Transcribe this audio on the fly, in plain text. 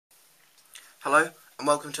Hello and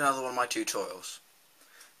welcome to another one of my tutorials.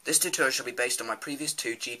 This tutorial shall be based on my previous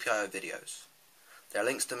two GPIO videos. There are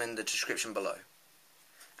links to them in the description below.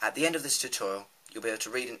 At the end of this tutorial you'll be able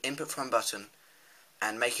to read an input from button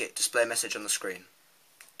and make it display a message on the screen.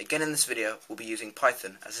 Again, in this video we'll be using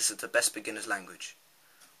Python, as this is the best beginner's language.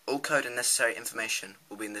 All code and necessary information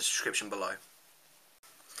will be in the description below.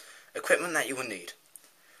 Equipment that you will need: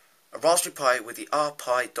 a Raspberry Pi with the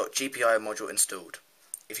RPi.GPIO module installed.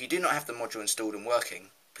 If you do not have the module installed and working,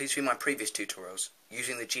 please view my previous tutorials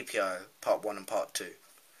using the GPIO Part 1 and Part 2.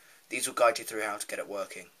 These will guide you through how to get it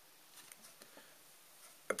working.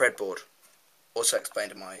 A breadboard, also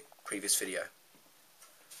explained in my previous video.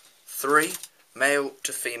 3 male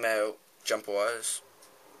to female jumper wires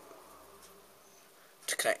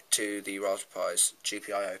to connect to the Raspberry Pi's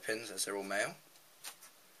GPIO pins, as they're all male.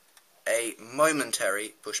 A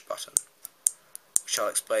momentary push button, which I'll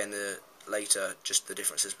explain later, just the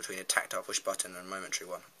differences between a tactile push button and a momentary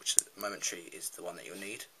one, which momentary is the one that you'll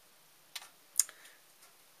need.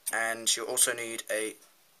 And you'll also need a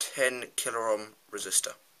 10 kiloohm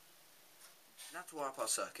resistor. Now to wire up our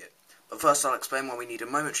circuit, but first I'll explain why we need a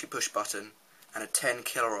momentary push button and a 10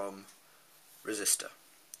 kiloohm resistor.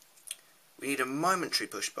 We need a momentary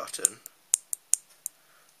push button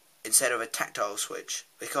instead of a tactile switch,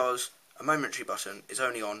 because a momentary button is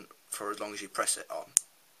only on for as long as you press it on.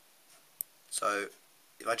 So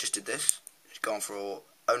if I just did this, it's gone for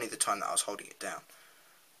only the time that I was holding it down.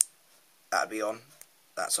 That'd be on,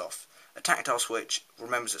 that's off. A tactile switch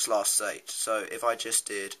remembers its last state, so if I just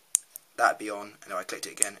did, that'd be on, and if I clicked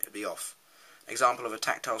it again, it'd be off. An example of a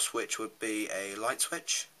tactile switch would be a light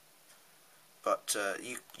switch, but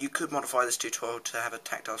you could modify this tutorial to have a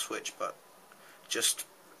tactile switch, but just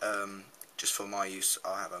for my use,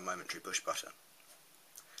 I'll have a momentary push button.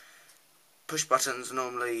 Push buttons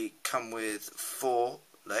normally come with 4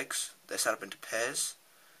 legs. They're set up into pairs.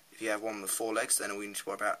 If you have one with 4 legs, then all we need to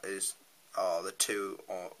worry about are the 2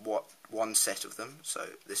 or one set of them. So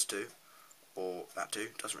this 2 or that 2,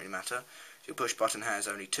 doesn't really matter. If your push button has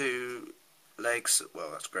only 2 legs,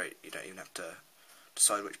 well, that's great. You don't even have to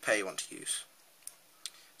decide which pair you want to use.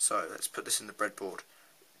 So let's put this in the breadboard.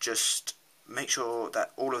 Just make sure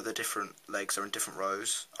that all of the different legs are in different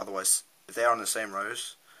rows. Otherwise, if they are in the same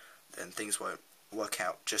rows, then things won't work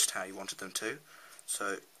out just how you wanted them to.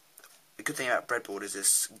 So the good thing about breadboard is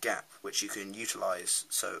this gap, which you can utilise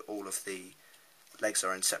so all of the legs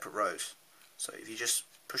are in separate rows. So if you just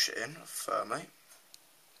push it in firmly,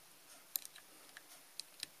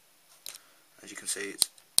 as you can see, it's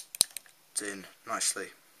in nicely.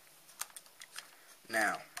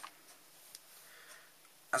 Now,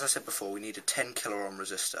 as I said before, we need a 10 kiloohm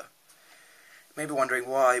resistor. You may be wondering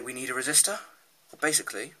why we need a resistor. Well,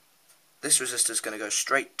 basically, this resistor is going to go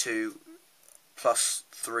straight to plus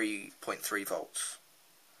 3.3 volts.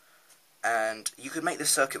 And you could make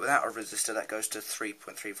this circuit without a resistor that goes to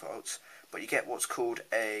 3.3 volts, but you get what's called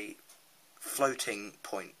a floating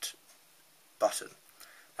point button.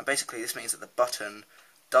 And basically this means that the button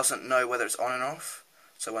doesn't know whether it's on and off.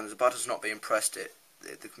 So when the button's not being pressed, it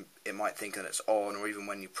might think that it's on, or even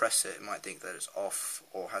when you press it, it might think that it's off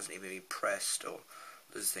or hasn't even been pressed, or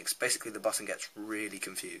those things. Basically the button gets really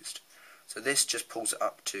confused. So this just pulls it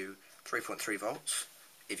up to 3.3 volts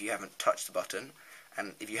if you haven't touched the button,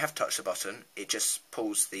 and if you have touched the button, it just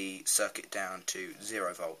pulls the circuit down to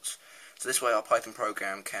 0 volts. So this way our Python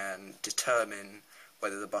program can determine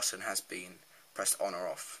whether the button has been pressed on or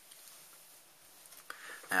off.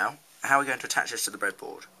 Now, how are we going to attach this to the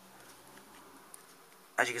breadboard?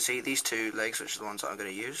 As you can see, these 2 legs, which are the ones that I'm going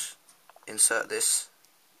to use, insert this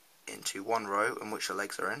into one row in which the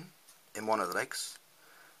legs are in one of the legs,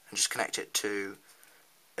 and just connect it to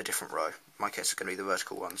a different row. In my case it's going to be the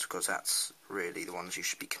vertical ones, because that's really the ones you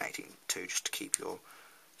should be connecting to, just to keep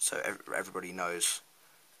so everybody knows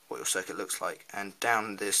what your circuit looks like. And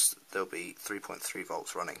down this there'll be 3.3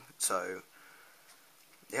 volts running. So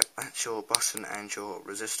yep, that's your button and your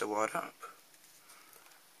resistor wired up.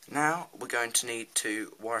 Now we're going to need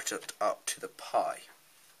to wire it up to the Pi.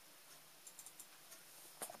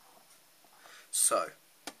 So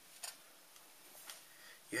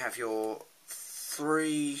you have your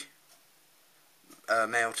 3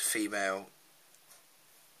 male to female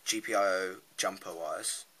GPIO jumper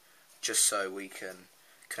wires, just so we can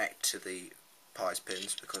connect to the Pi's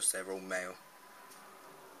pins, because they're all male.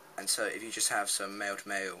 And so if you just have some male to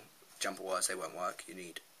male jumper wires, they won't work. You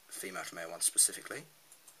need female to male ones specifically.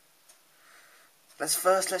 Let's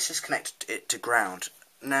just connect it to ground.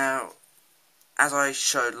 Now, as I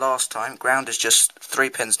showed last time, ground is just 3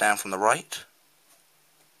 pins down from the right.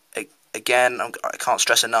 Again, I can't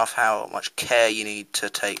stress enough how much care you need to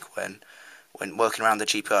take when when working around the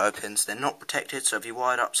GPIO pins, they're not protected, so if you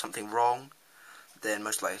wired up something wrong, then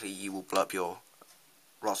most likely you will blow up your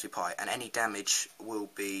Raspberry Pi, and any damage will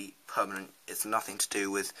be permanent. It's nothing to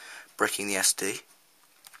do with bricking the SD.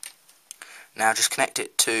 Now just connect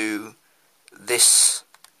it to this,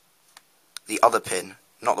 the other pin,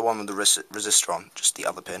 not the one with the resistor on, just the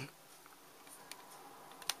other pin,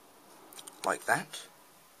 like that.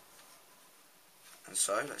 And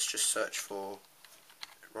so let's just search for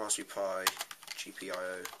Raspberry Pi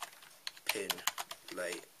GPIO pin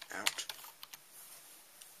layout,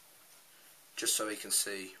 just so we can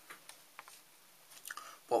see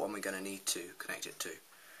what one we're going to need to connect it to.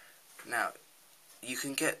 Now, you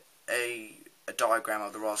can get a diagram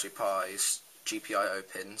of the Raspberry Pi's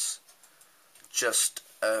GPIO pins just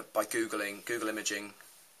by Google imaging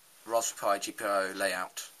Raspberry Pi GPIO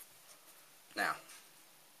layout. Now,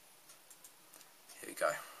 here we go.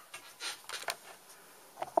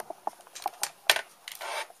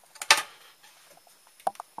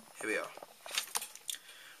 Here we are.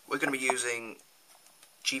 We're going to be using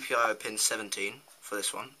GPIO pin 17 for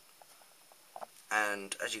this one,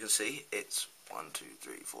 and as you can see, it's 1, 2,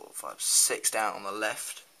 3, 4, 5, 6 down on the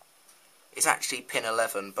left. It's actually pin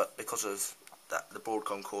 11, but because of that, the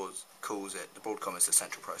Broadcom calls it, the Broadcom is the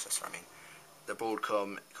central processor, I mean, the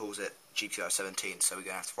Broadcom calls it GPIO 17, so we're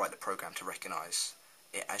going to have to write the program to recognise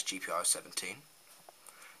it as GPIO 17.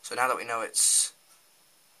 So now that we know it's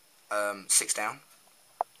 6 down,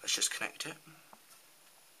 let's just connect it.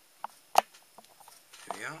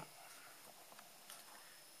 Here we are.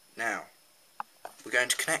 Now, we're going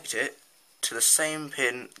to connect it to the same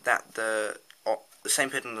pin that the same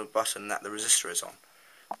pin on the button that the resistor is on,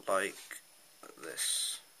 like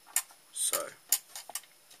this. So,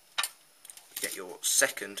 you get your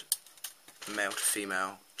second male to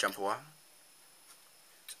female jumper wire,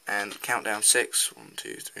 and count down 6, 1,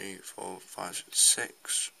 2, 3, 4, 5,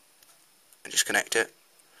 6, and just connect it.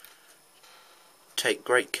 Take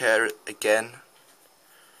great care again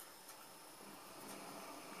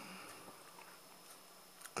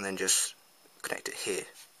and then just connect it here.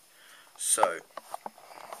 So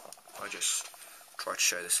I just try to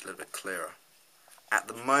show this a little bit clearer. At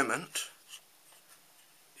the moment,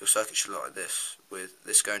 your circuit should look like this, with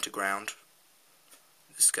this going to ground,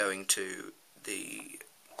 this going to the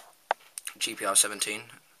GPIO 17,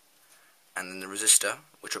 and then the resistor,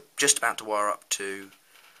 which are just about to wire up to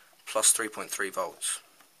plus 3.3 volts.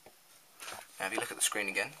 Now if you look at the screen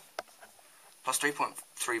again, plus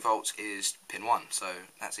 3.3 volts is pin 1, so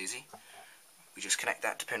that's easy. We just connect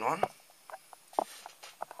that to pin 1.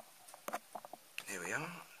 Here we are.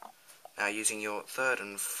 Now using your third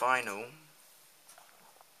and final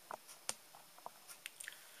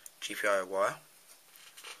GPIO wire,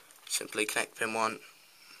 simply connect pin 1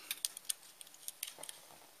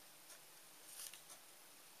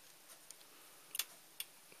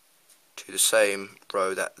 to the same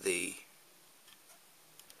row that the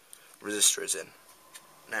resistor is in.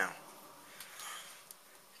 Now,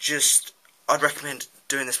 I'd recommend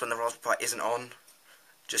doing this when the Raspberry Pi isn't on,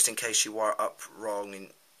 just in case you wire it up wrong,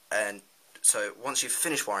 and so once you've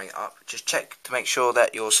finished wiring it up, just check to make sure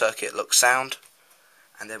that your circuit looks sound,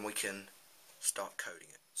 and then we can start coding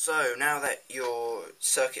it. So now that your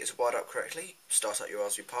circuit is wired up correctly, start up your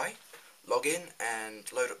Raspberry Pi, log in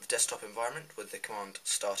and load up the desktop environment with the command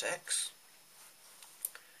startx.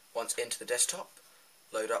 Once into the desktop,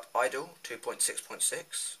 load up idle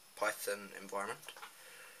 2.6.6 Python environment,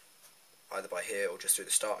 either by here or just through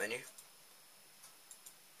the start menu.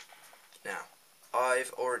 Now,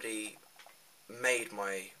 I've already made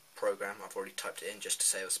my program, I've already typed it in just to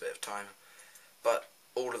save us a bit of time, but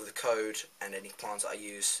all of the code and any commands that I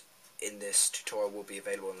use in this tutorial will be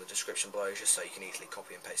available in the description below, just so you can easily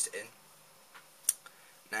copy and paste it in.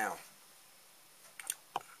 Now,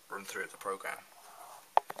 run through the program.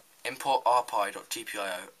 Import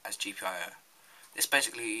RPi.GPIO as GPIO. This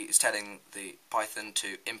basically is telling the Python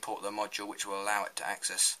to import the module which will allow it to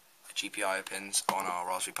access the GPIO pins on our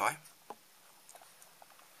Raspberry Pi.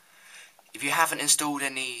 If you haven't installed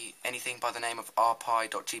anything by the name of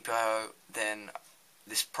RPi.GPIO, then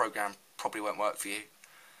this program probably won't work for you.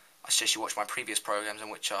 I suggest you watch my previous programs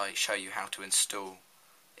in which I show you how to install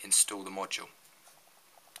the module.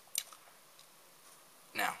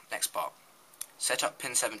 Now, next part. Set up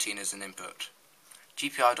pin 17 as an input.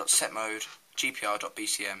 GPIO.setMode,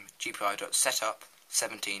 GPIO.BCM, GPIO.setup,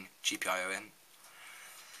 17, GPIO in.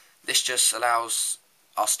 This just allows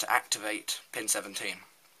us to activate pin 17.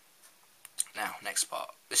 Now, next part.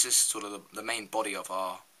 This is sort of the main body of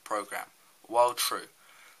our program. While true.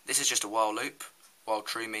 This is just a while loop. While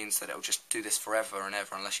true means that it will just do this forever and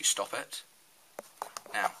ever unless you stop it.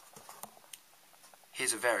 Now,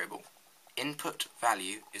 here's a variable. Input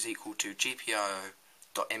value is equal to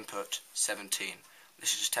GPIO.input17.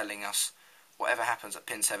 This is just telling us whatever happens at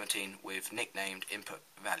pin 17 with nicknamed input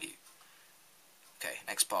value. Okay,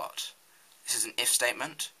 next part. This is an if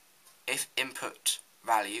statement. If input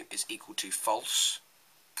value is equal to false,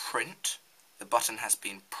 print, the button has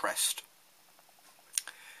been pressed.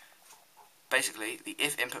 Basically, the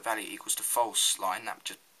if input value equals to false line, that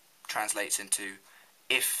just translates into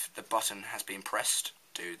if the button has been pressed,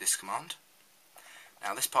 do this command.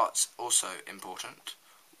 Now this part's also important.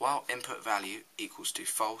 While input value equals to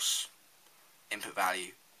false, input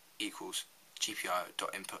value equals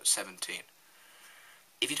GPIO.input17.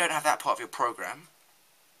 If you don't have that part of your program,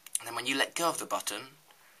 then when you let go of the button,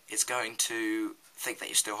 it's going to think that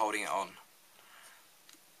you're still holding it on.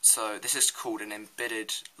 So this is called an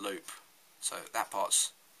embedded loop. So that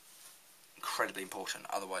part's incredibly important.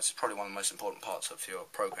 Otherwise, it's probably one of the most important parts of your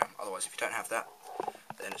program. Otherwise, if you don't have that,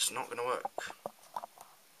 then it's not going to work.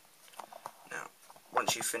 Now,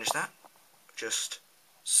 once you've finished that, just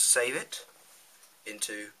save it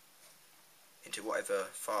into whatever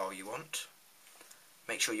file you want.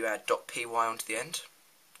 Make sure you add .py onto the end,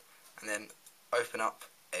 and then open up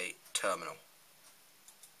a terminal.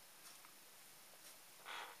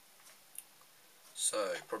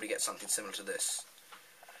 So, probably get something similar to this.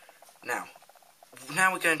 Now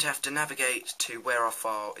we're going to have to navigate to where our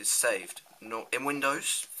file is saved. In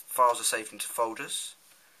Windows, files are saved into folders.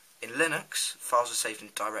 In Linux, files are saved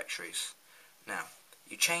into directories. Now,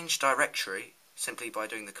 you change directory simply by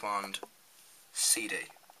doing the command cd.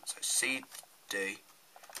 So cd,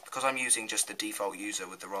 because I'm using just the default user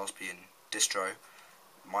with the Raspberry and distro,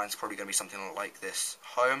 mine's probably going to be something like this: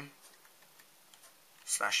 home/pi/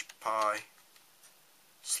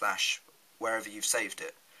 wherever you've saved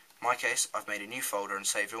it. In my case, I've made a new folder and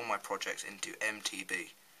saved all my projects into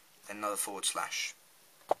mtb, then another /.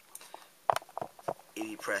 If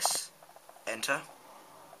you press enter,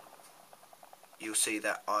 you'll see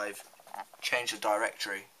that I've changed the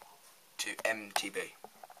directory to mtb,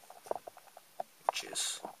 which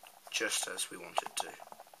is just as we want it to.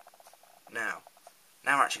 Now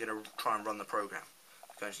we're actually going to try and run the program.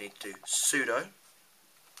 We're going to need to do sudo,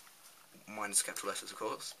 minus capital letters of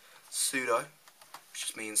course, sudo, which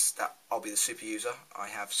just means that I'll be the super user. I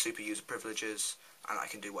have super user privileges and I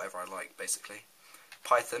can do whatever I like basically.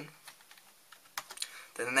 Python,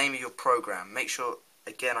 then the name of your program. Make sure,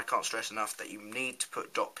 again, I can't stress enough that you need to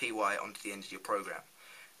put .py onto the end of your program.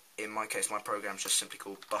 In my case, my program is just simply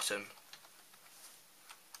called button.py.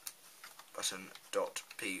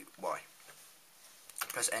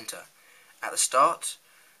 Press enter. At the start,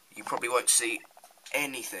 you probably won't see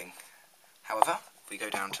anything. However, if we go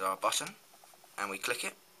down to our button and we click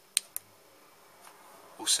it,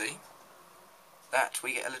 we'll see that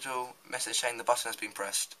we get a little message saying the button has been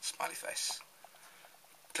pressed, smiley face.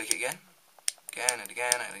 Click it again and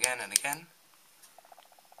again and again and again.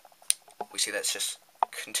 We see that's just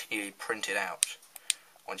continually printed out.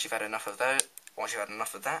 Once you've had enough of that,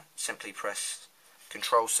 simply press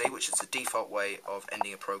Control-C, which is the default way of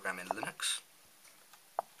ending a program in Linux.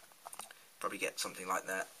 Probably get something like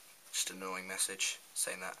that, just an annoying message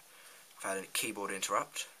saying that I've had a keyboard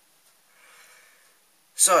interrupt.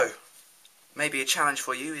 So, maybe a challenge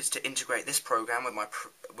for you is to integrate this program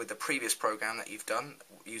with the previous program that you've done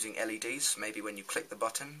using LEDs. Maybe when you click the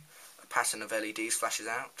button, a pattern of LEDs flashes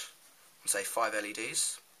out, and say 5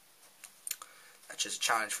 LEDs. That's just a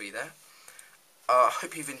challenge for you there. I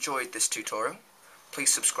hope you've enjoyed this tutorial.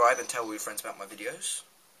 Please subscribe and tell all your friends about my videos.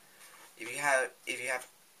 If I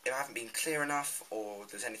haven't been clear enough, or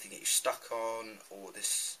there's anything that you're stuck on, or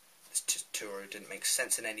this tutorial didn't make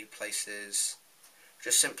sense in any places,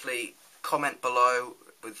 just simply comment below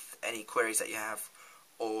with any queries that you have,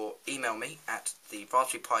 or email me at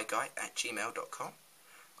TheRaspberryPiGuy@gmail.com.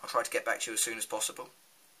 I'll try to get back to you as soon as possible.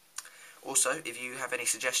 Also, if you have any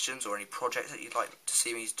suggestions or any projects that you'd like to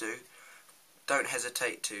see me do, don't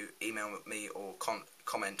hesitate to email me or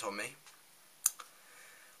comment on me.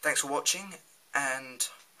 Thanks for watching, and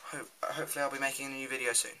hopefully I'll be making a new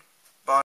video soon.